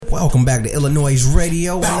Welcome back to Illinois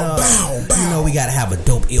Radio. You know we gotta have a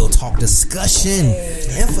dope ill talk discussion.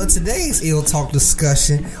 And for today's ill talk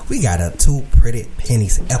discussion, we got a Two Pretty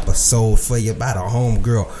Pennies episode for you by the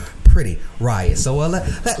homegirl Pretty Riot. So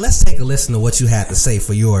let's take a listen to what you had to say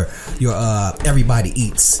for your Everybody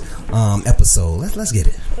Eats episode. Let's get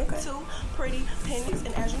it. Two Pretty Pennies,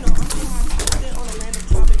 and as you know, I'm gonna on a random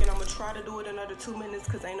topic, and I'm gonna try to do it in another 2 minutes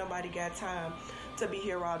because ain't nobody got time to be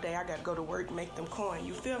here all day. I gotta go to work and make them coin,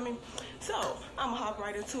 you feel me? So I'm gonna hop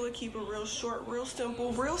right into it, keep it real short, real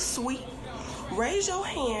simple, real sweet. Raise your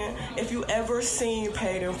hand if you ever seen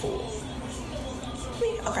Paid in Full.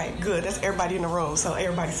 Okay, good. That's everybody in the room, so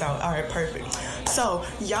everybody saw it. All right, perfect. So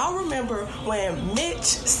y'all remember when Mitch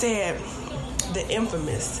said the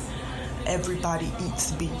infamous "Everybody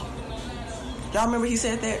eats B"? Y'all remember he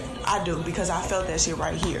said that? I do, because I felt that shit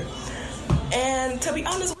right here. And to be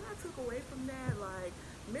honest, what I took away from that, like,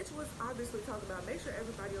 Mitch was obviously talking about make sure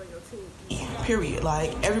everybody on your team eat, period.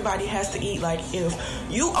 Like, everybody has to eat. Like, if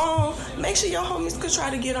you on, make sure your homies could try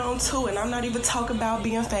to get on too. And I'm not even talking about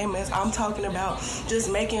being famous. I'm talking about just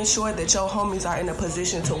making sure that your homies are in a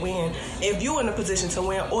position to win. If you in a position to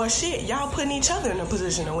win, or shit, y'all putting each other in a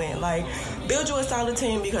position to win. Like, build you a solid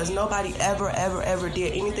team, because nobody ever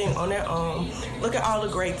did anything on their own. Look at all the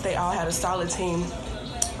greats. They all had a solid team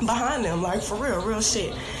behind them, like, for real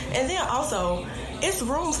shit. And then also, it's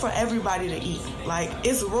room for everybody to eat. Like,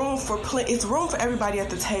 it's room for everybody at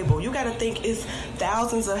the table. You gotta think it's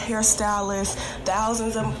thousands of hairstylists,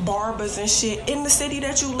 thousands of barbers and shit in the city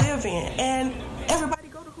that you live in, and everybody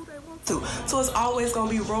go to who they want to. So it's always gonna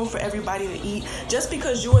be room for everybody to eat. Just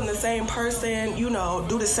because you and the same person, you know,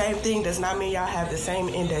 do the same thing does not mean y'all have the same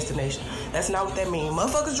end destination. That's not what that means.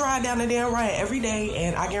 Motherfuckers drive down the damn Riot every day,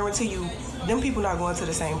 and I guarantee you, them people not going to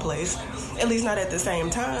the same place, at least not at the same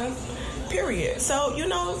time, period. So, you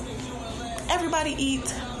know, everybody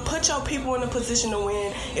eat. Put your people in a position to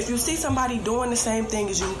win. If you see somebody doing the same thing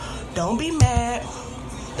as you, don't be mad.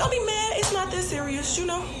 Don't be mad. It's not that serious, you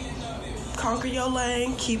know. Conquer your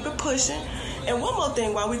lane. Keep it pushing. And one more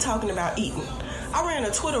thing while we talking about eating. I ran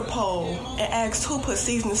a Twitter poll and asked who put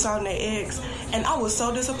seasoning salt in their eggs, and I was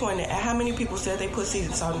so disappointed at how many people said they put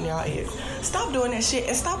seasoning salt in y'all eggs. Stop doing that shit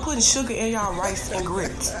and stop putting sugar in y'all rice and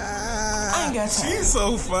grits. I ain't got time. She's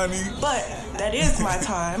so funny. But that is my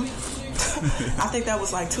time. I think that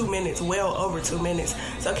was like 2 minutes, well over 2 minutes.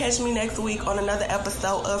 So catch me next week on another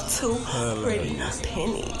episode of Two Pretty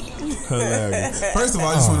Pennies. Hilarious. First of all,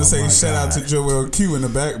 I just want to say shout out to Joel Q in the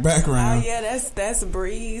background. Oh yeah, that's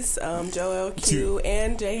Breeze, Joel Q,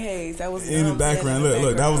 and Jay Hayes. That was in the background.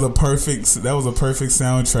 Look, that was a perfect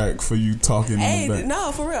soundtrack for you talking. Hey, in the back.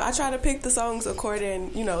 No, for real. I try to pick the songs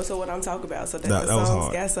according, you know, to what I'm talking about, so that the was songs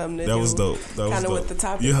hard. got something to that do. Was dope. That was kind of dope. with the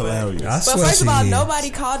topic. You're hilarious. But first of all,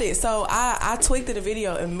 nobody called it. So I tweaked the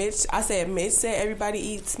video, and Mitch said everybody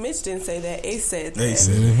eats. Mitch didn't say that. Ace said that.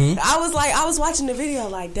 Mm-hmm. I was watching the video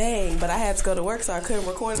like, dang, but I had to go to work, so I couldn't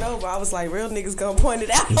record it over. I was like, real niggas gonna point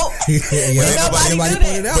it out. Nobody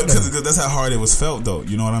do that. Because that's how hard it was felt, though.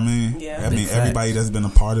 You know what I mean? Yeah. I mean, everybody that's been a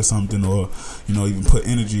part of something, or, you know, even put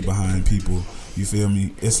energy behind people. You feel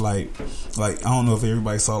me? It's like I don't know if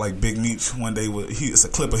everybody saw, like, Big Meech one day. It's a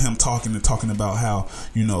clip of him talking about how,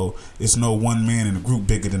 you know, it's no one man in a group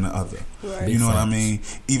bigger than the other. Right. You know what I mean?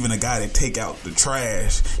 Even a guy that take out the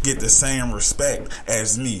trash get the same respect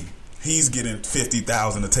as me. He's getting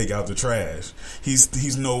 $50,000 to take out the trash.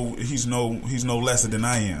 He's no lesser than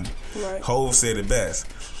I am. Right. Hov said it best.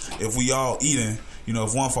 If we all eating, you know,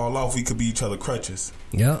 if one fall off, we could be each other crutches.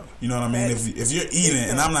 Yeah. You know what I mean? If you're eating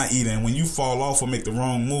and I'm not eating, when you fall off or make the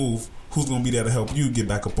wrong move, who's gonna be there to help you get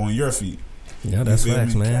back up on your feet? Yeah, that's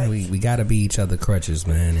facts, man. We gotta be each other crutches,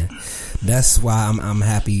 man. And that's why I'm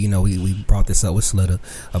happy. You know, we brought this up with Slitter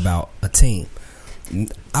about a team.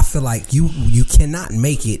 I feel like you cannot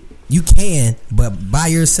make it. You can, but by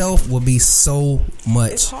yourself will be so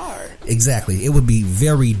much. It's hard. Exactly. It would be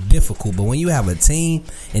very difficult. But when you have a team,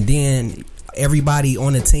 and then everybody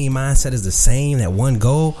on the team mindset is the same, that one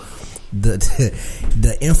goal,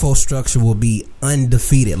 the infrastructure will be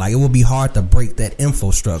undefeated. Like, it will be hard to break that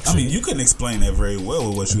infrastructure. I mean, you can explain that very well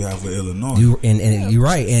with what you have with Illinois. You're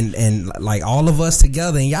right. And like, all of us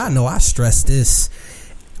together, and y'all know I stress this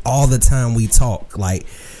all the time we talk. Like,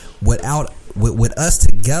 with us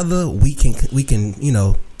together, we can you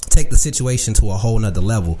know, take the situation to a whole nother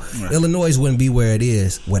level. Right. Illinois wouldn't be where it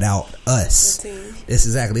is without us.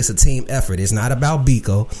 It's a team effort. It's not about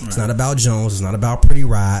Biko. Right. It's not about Jones. It's not about Pretty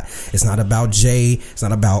Riot. It's not about Jay. It's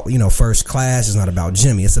not about, you know, First Class. It's not about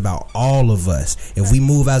Jimmy. It's about all of us. If we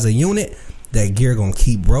move as a unit, that gear gonna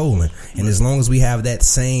keep rolling. And as long as we have that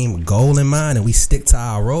same goal in mind and we stick to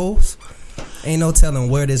our roles, Ain't no telling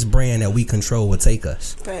where this brand that we control will take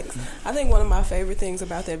us. Facts. I think one of my favorite things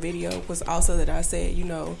about that video was also that I said, you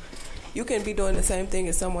know, you can be doing the same thing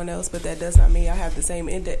as someone else, but that does not mean I have the same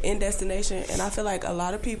end destination. And I feel like a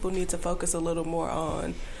lot of people need to focus a little more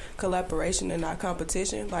on collaboration and not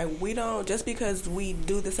competition. Like, we don't, just because we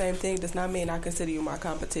do the same thing does not mean I consider you my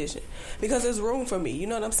competition, because there's room for me. You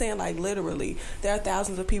know what I'm saying? Like, literally, there are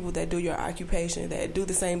thousands of people that do your occupation, that do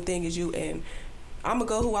the same thing as you, and I'm going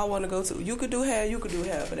to go who I want to go to. You could do hair,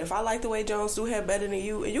 but if I like the way Jones do hair better than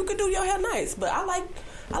you, and you could do your hair nice, but I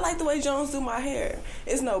like the way Jones do my hair,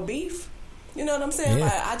 it's no beef. You know what I'm saying? Yeah.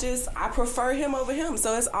 Like, I prefer him over him.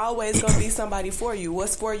 So it's always going to be somebody for you.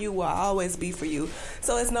 What's for you will always be for you.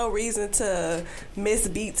 So it's no reason to miss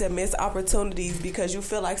beats and miss opportunities because you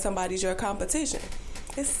feel like somebody's your competition.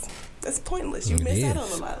 It's pointless. You miss out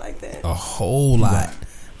on a lot like that. A whole lot.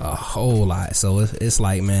 So it's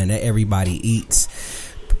like, man, that everybody eats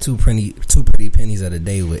two pretty pennies of the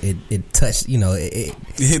day. It touched, you know, it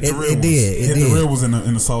hit the real. It hit the real was in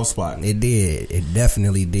the soft spot. It did. It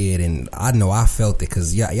definitely did. And I know I felt it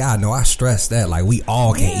because y'all know I stress that. Like, we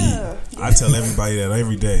all can eat. Yeah. I tell everybody that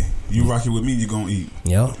every day. You rock it with me, you gonna eat.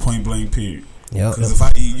 Yep. Point blank. Period. Yep. Because if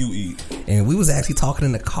I eat, you eat. And we was actually talking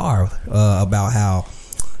in the car about how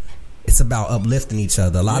it's about uplifting each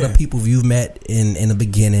other. A lot of people you've met in the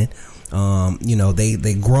beginning, you know,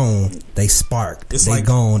 they grown, they sparked, it's they like,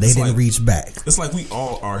 gone, they didn't like, reach back. It's like we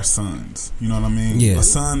all are sons. You know what I mean? Yeah. A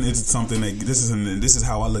son is something that this is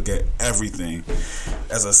how I look at everything.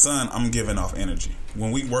 As a son, I'm giving off energy.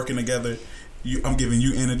 When we working together, I'm giving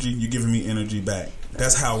you energy, you giving me energy back.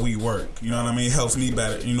 That's how we work. You know what I mean? It helps me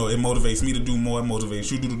better. You know, it motivates me to do more, it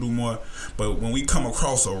motivates you to do more. But when we come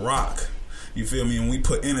across a rock, you feel me? When we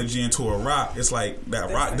put energy into a rock, it's like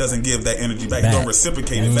that rock doesn't give that energy back. It don't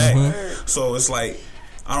reciprocate it back. So it's like,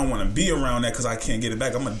 I don't want to be around that because I can't get it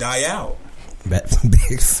back. I'm going to die out.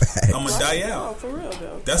 Big fact. I'm going to die out. For real,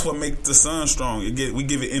 though. That's what makes the sun strong. We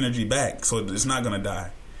give it energy back, so it's not going to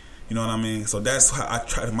die. You know what I mean? So that's how I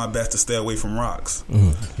try my best to stay away from rocks.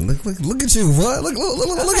 Look at you, what? Look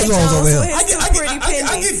at Jones over here.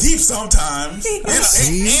 I get deep sometimes,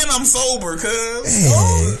 and I'm sober, cuz.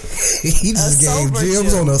 Hey, he just gave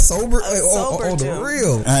gems on a sober, on the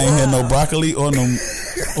real. I ain't had no broccoli or no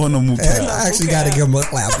mukbang. I actually got to give him a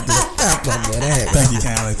clap for that. Thank you,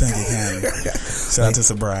 Callie. Shout out to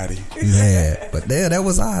sobriety. Yeah, but that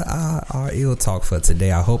was our ill talk for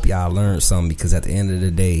today. I hope y'all learned something, because at the end of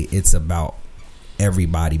the day, it's about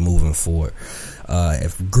everybody moving forward.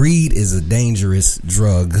 If greed is a dangerous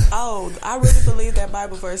drug. Oh, I really believe that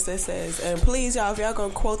Bible verse that says, and please, y'all, if y'all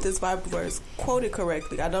gonna quote this Bible verse, quote it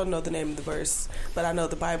correctly. I don't know the name of the verse, but I know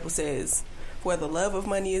the Bible says, where the love of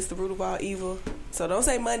money is the root of all evil. So don't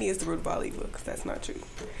say money is the root of all evil, because that's not true.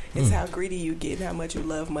 It's how greedy you get and how much you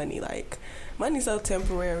love money. Like, money's so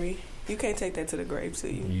temporary. You can't take that to the grave,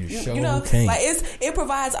 to you. You know, can't. Like, it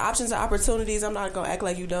provides options and opportunities. I'm not gonna act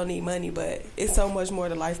like you don't need money, but it's so much more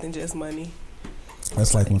to life than just money.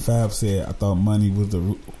 That's like when Fab said, I thought money was the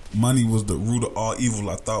root of all evil.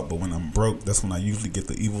 I thought, but when I'm broke, that's when I usually get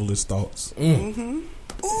the evilest thoughts.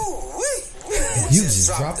 Ooh, you just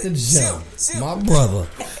dropped the gem, my brother.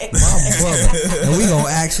 And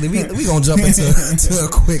we gonna jump into a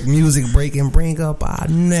quick music break and bring up our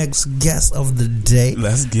next guest of the day.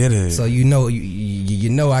 Let's get it. So you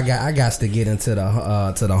know I got to get into the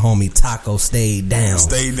homie Taco Stay Down,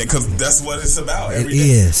 because that's what it's about. It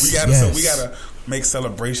is. We gotta make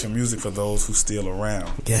celebration music for those who still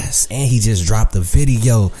around. Yes, and he just dropped a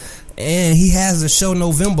video. And he has a show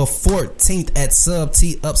November 14th at Sub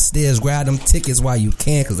T upstairs. Grab them tickets while you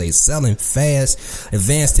can, because they selling fast.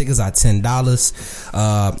 Advance tickets are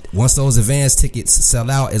 $10. Once those advance tickets sell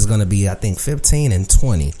out, it's going to be, I think, $15 and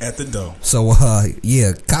 $20 at the door. So,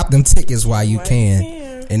 yeah, cop them tickets while you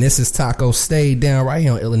can. And this is Taco Stay Down right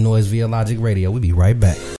here on Illinois via Logic Radio. We'll be right back.